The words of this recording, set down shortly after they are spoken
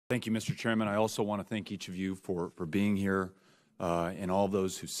Thank you, Mr. Chairman. I also want to thank each of you for being here and all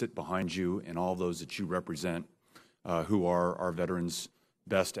those who sit behind you and all those that you represent who are our veterans'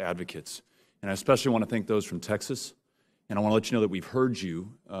 best advocates. And I especially want to thank those from Texas. And I want to let you know that we've heard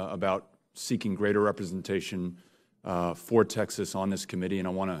you about seeking greater representation for Texas on this committee. And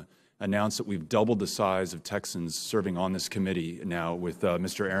I want to announce that we've doubled the size of Texans serving on this committee now with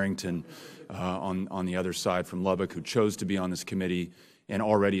Mr. Arrington on the other side from Lubbock, who chose to be on this committee and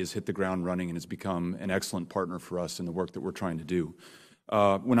already has hit the ground running and has become an excellent partner for us in the work that we're trying to do.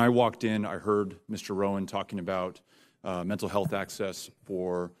 When I walked in, I heard Mr. Rowan talking about mental health access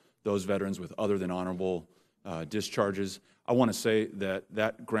for those veterans with other than honorable discharges. I want to say that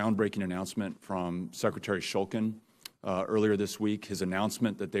that groundbreaking announcement from Secretary Shulkin earlier this week, his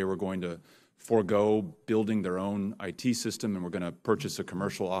announcement that they were going to forego building their own IT system and we're going to purchase a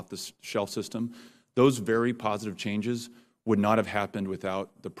commercial off-the-shelf system, those very positive changes would not have happened without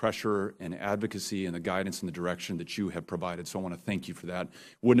the pressure and advocacy and the guidance and the direction that you have provided. So I want to thank you for that. It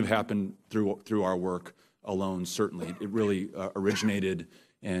wouldn't have happened through our work alone, certainly. It really originated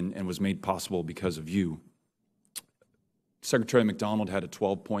and was made possible because of you. Secretary McDonald had a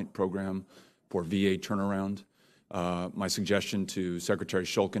 12-point program for VA turnaround. My suggestion to Secretary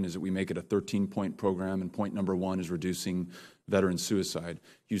Shulkin is that we make it a 13-point program, and point number one is reducing veteran suicide.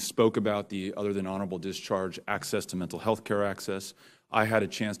 You spoke about the other than honorable discharge, access to mental health care access. I had a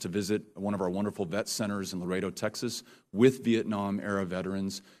chance to visit one of our wonderful vet centers in Laredo, Texas, with Vietnam-era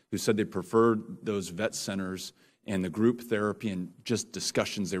veterans who said they preferred those vet centers and the group therapy and just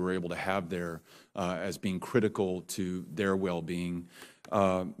discussions they were able to have there as being critical to their well-being.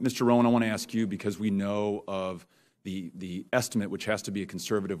 Mr. Rowan, I want to ask you, because we know of the estimate, which has to be a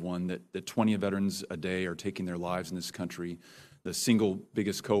conservative one, that 20 veterans a day are taking their lives in this country. The single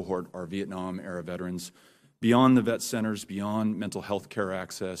biggest cohort are Vietnam-era veterans. Beyond the vet centers, beyond mental health care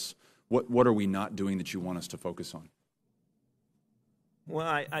access, what are we not doing that you want us to focus on? Well,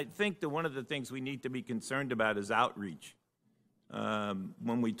 I think that one of the things we need to be concerned about is outreach.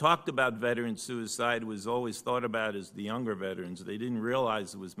 When we talked about veteran suicide, it was always thought about as the younger veterans. They didn't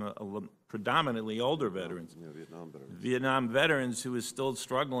realize it was predominantly older veterans. Yeah, Vietnam veterans who are still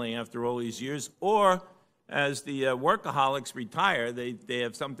struggling after all these years, or as the workaholics retire, they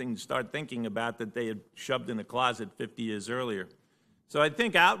have something to start thinking about that they had shoved in a closet 50 years earlier. So I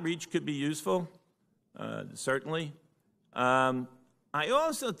think outreach could be useful, certainly. I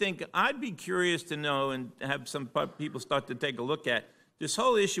also think I'd be curious to know and have some people start to take a look at this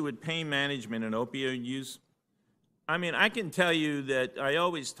whole issue with pain management and opioid use. I mean, I can tell you that I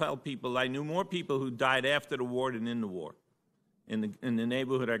always tell people I knew more people who died after the war than in the war in the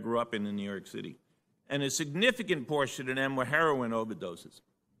neighborhood I grew up in New York City. And a significant portion of them were heroin overdoses.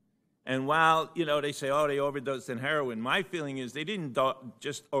 And while, you know, they say, oh, they overdosed on heroin, my feeling is they didn't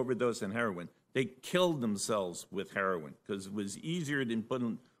just overdose on heroin. They killed themselves with heroin because it was easier than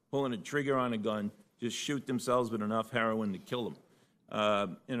pulling a trigger on a gun, just shoot themselves with enough heroin to kill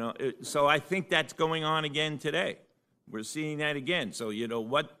them. So I think that's going on again today. We're seeing that again. So, you know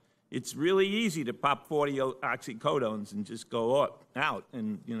what? It's really easy to pop 40 oxycodones and just go out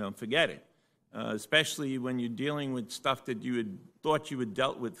and, you know, forget it, especially when you're dealing with stuff that you had thought you had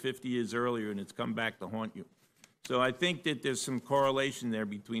dealt with 50 years earlier and it's come back to haunt you. So I think that there's some correlation there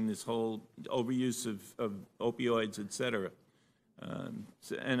between this whole overuse of opioids, et cetera.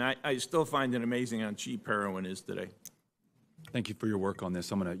 And I still find it amazing how cheap heroin is today. Thank you for your work on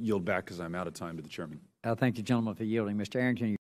this. I'm going to yield back because I'm out of time to the chairman. Thank you, gentlemen, for yielding. Mr. Arrington.